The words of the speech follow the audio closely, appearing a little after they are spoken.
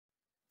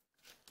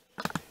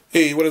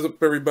Hey, what is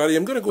up, everybody?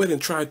 I'm going to go ahead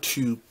and try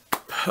to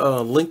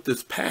link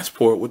this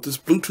Passport with this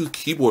Bluetooth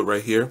keyboard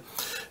right here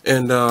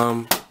and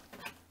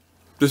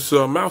this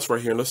mouse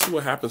right here. And let's see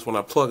what happens when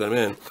I plug them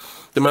in.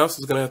 The mouse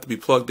is going to have to be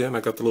plugged in.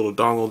 I got the little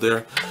dongle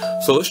there.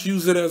 So let's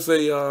use it as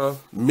a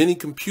mini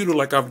computer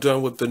like I've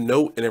done with the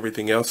Note and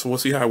everything else, and we'll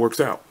see how it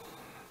works out.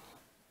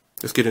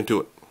 Let's get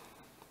into it.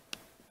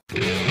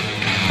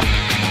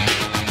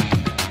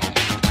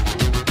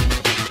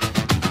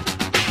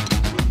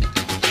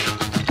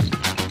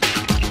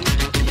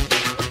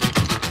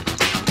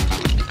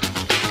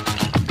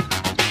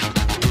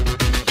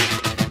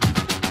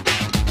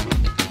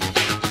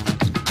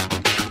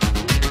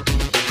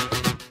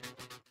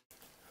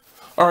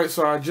 Alright,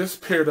 so I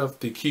just paired up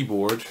the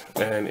keyboard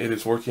and it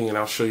is working, and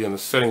I'll show you in the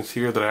settings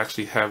here that I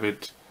actually have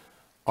it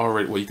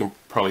already. Well, you can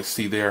probably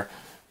see there.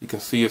 You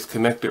can see it's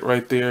connected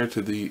right there to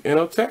the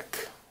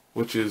Techy,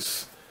 which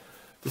is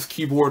this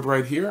keyboard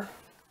right here.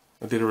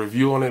 I did a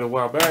review on it a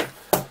while back.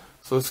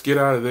 So let's get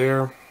out of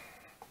there.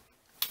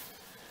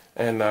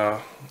 And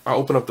I'll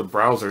open up the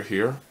browser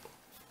here.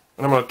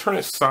 And I'm going to turn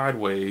it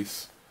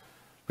sideways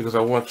because I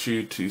want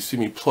you to see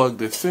me plug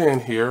this in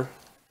here.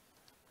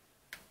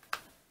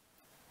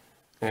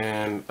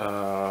 And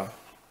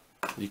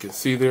you can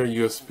see there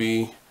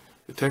USB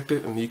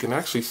detected, and you can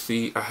actually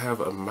see I have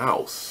a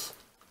mouse.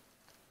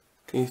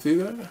 Can you see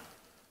that?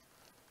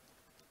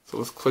 So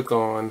let's click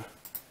on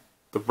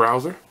the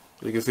browser.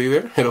 You can see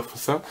there, it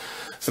opens up.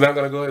 So now I'm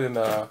going to go ahead and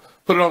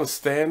put it on the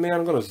stand there.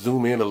 I'm going to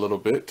zoom in a little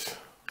bit.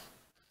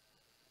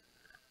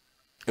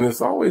 And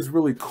it's always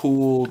really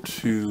cool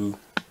to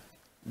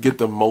get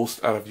the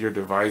most out of your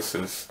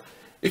devices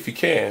if you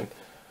can.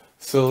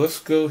 So let's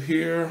go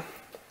here.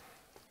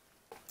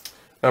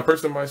 Now, a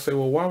person might say,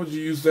 well, why would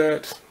you use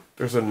that?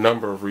 There's a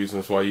number of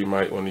reasons why you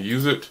might want to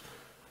use it.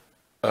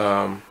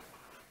 You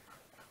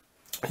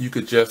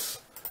could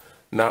just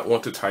not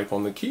want to type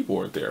on the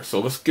keyboard there. So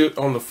let's get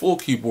on the full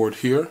keyboard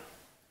here.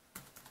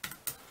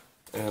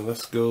 And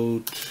let's go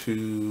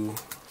to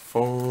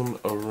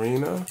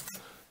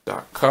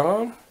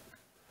phonearena.com.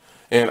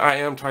 And I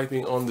am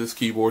typing on this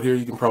keyboard here.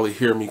 You can probably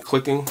hear me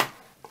clicking.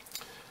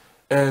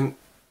 And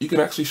you can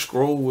actually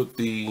scroll with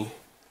the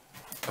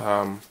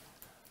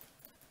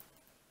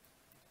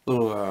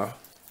little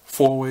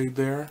forward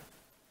there,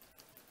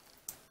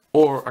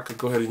 or I could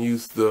go ahead and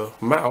use the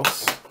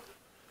mouse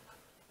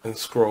and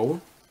scroll.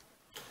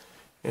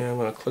 And I'm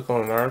going to click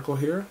on an article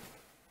here,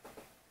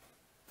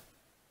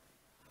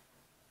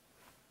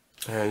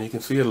 and you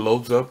can see it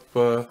loads up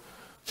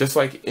just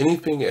like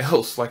anything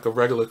else, like a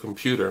regular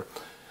computer.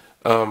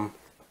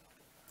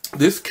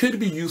 This could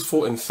be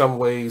useful in some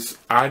ways.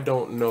 I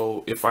don't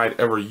know if I'd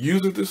ever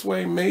use it this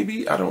way.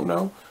 Maybe, I don't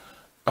know.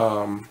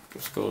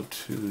 Let's go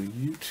to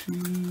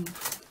YouTube,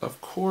 of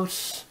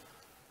course.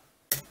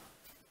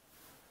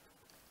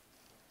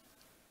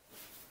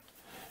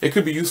 It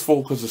could be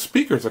useful because the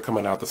speakers are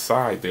coming out the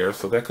side there,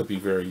 so that could be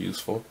very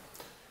useful.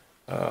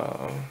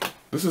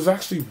 This is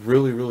actually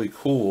really, really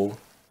cool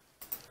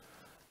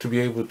to be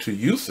able to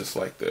use this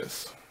like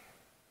this.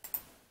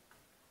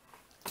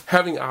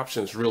 Having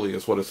options really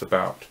is what it's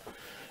about.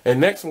 And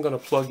next I'm going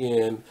to plug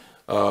in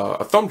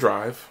a thumb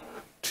drive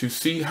to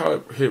see how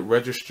it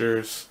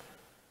registers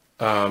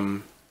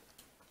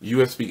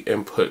USB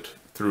input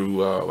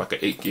through like an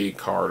 8 gig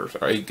card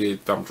or 8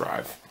 gig thumb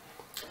drive.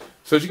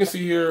 So as you can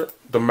see here,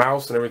 the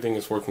mouse and everything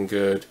is working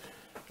good.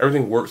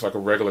 Everything works like a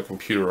regular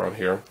computer on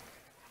here,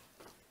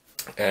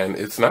 and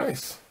it's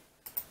nice.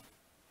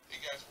 Hey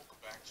guys, welcome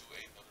back to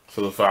another.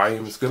 So the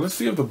volume is good. Let's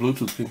see if the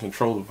Bluetooth can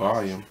control the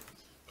volume.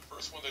 The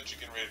first one that you're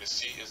getting ready to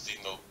see is the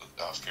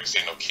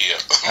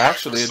Nokia.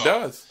 Actually, it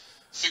does.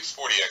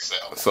 640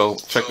 XL. So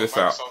check this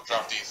out. Microsoft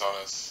dropped these on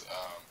us.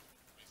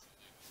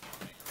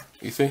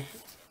 You see?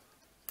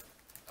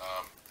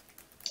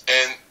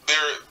 And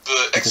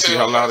the XL, see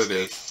how loud it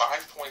is.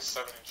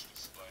 5.7-inch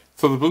display.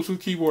 So the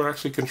Bluetooth keyboard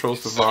actually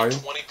controls the volume.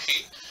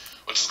 20p,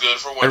 which is good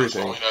for Windows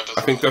Phone. You know,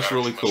 I think that's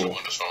really cool.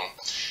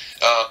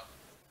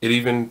 It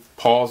even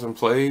pauses and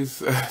plays.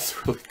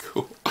 That's really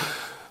cool.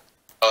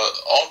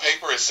 On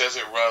paper, it says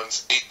it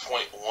runs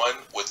 8.1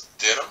 with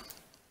Denim.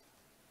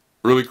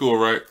 Really cool,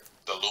 right?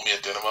 The Lumia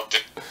Denim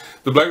update.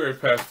 The BlackBerry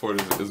Passport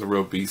is a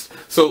real beast.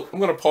 So I'm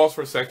going to pause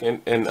for a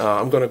second, and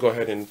I'm going to go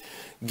ahead and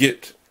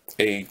get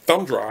a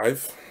thumb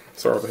drive.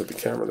 Sorry if I hit the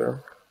camera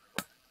there.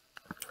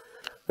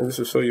 And just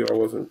to show you I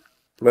wasn't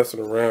messing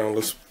around,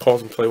 let's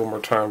pause and play one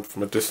more time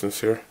from a distance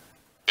here.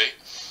 Okay.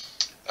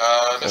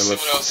 And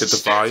let's hit the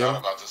volume.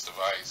 About this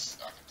device,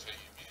 I can tell you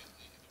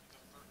immediately.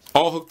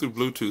 All hooked through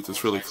Bluetooth.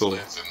 It's really cool. In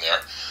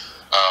there,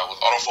 with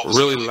autofocus,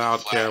 really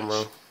loud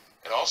camera.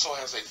 It also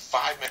has a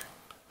 5-minute.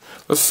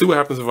 Let's see what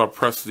happens if I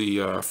press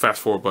the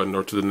fast forward button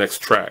or to the next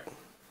track.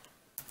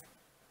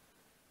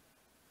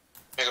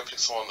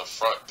 Megapixel on the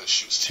front that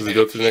shoots. Does it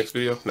go to the next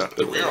video? No.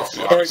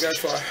 Alright guys,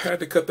 so I had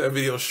to cut that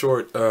video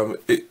short.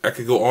 I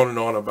could go on and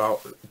on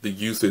about the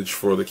usage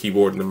for the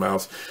keyboard and the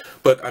mouse,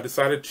 but I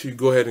decided to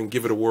go ahead and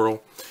give it a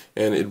whirl,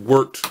 and it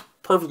worked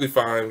perfectly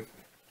fine.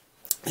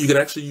 you can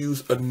actually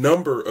use a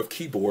number of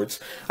keyboards.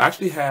 I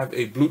actually have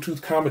a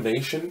Bluetooth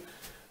combination.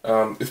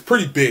 It's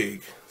pretty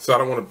big, so I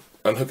don't want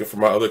to unhook it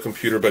from my other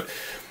computer, but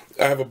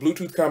I have a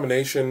Bluetooth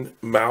combination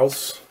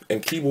mouse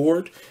and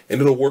keyboard,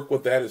 and it'll work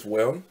with that as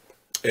well.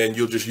 And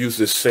you'll just use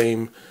this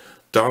same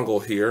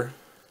dongle here,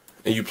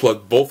 and you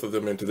plug both of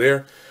them into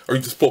there, or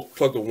you just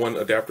plug the one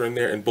adapter in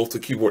there, and both the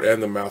keyboard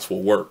and the mouse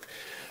will work.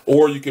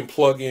 Or you can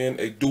plug in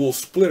a dual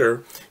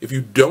splitter if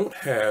you don't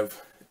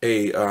have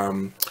a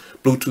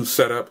Bluetooth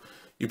setup.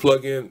 You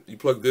plug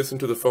this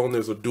into the phone.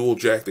 There's a dual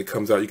jack that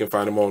comes out. You can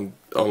find them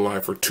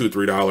online for $2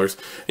 or $3,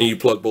 and you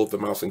plug both the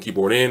mouse and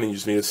keyboard in, and you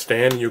just need a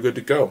stand, and you're good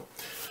to go.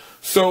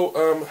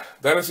 So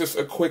that is just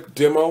a quick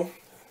demo,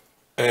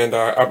 and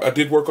I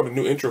did work on a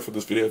new intro for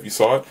this video. If you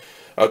saw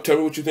it, tell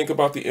me what you think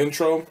about the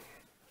intro.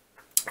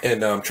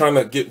 And I'm trying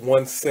to get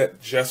one set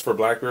just for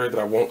BlackBerry that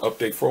I won't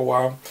update for a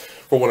while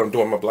for when I'm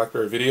doing my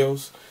BlackBerry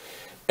videos.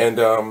 And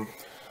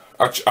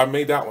I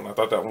made that one. I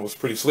thought that one was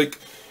pretty sleek.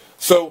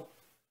 So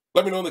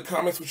let me know in the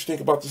comments what you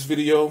think about this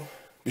video.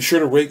 Be sure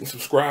to rate and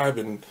subscribe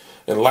and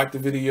like the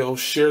video,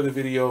 share the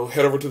video,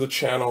 head over to the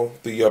channel,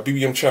 the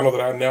BBM channel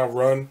that I now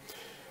run.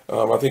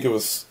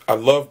 I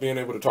love being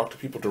able to talk to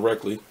people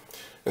directly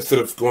instead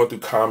of going through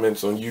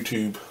comments on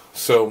YouTube.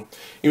 So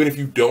even if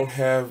you don't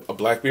have a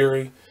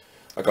BlackBerry,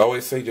 like I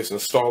always say, just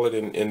install it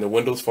in the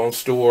Windows Phone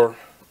Store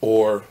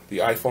or the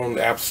iPhone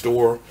App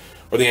Store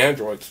or the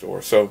Android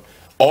Store. So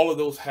all of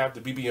those have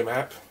the BBM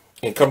app,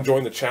 and come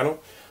join the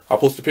channel. I'll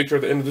post a picture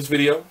at the end of this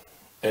video,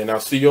 and I'll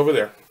see you over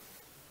there.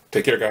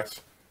 Take care,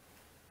 guys.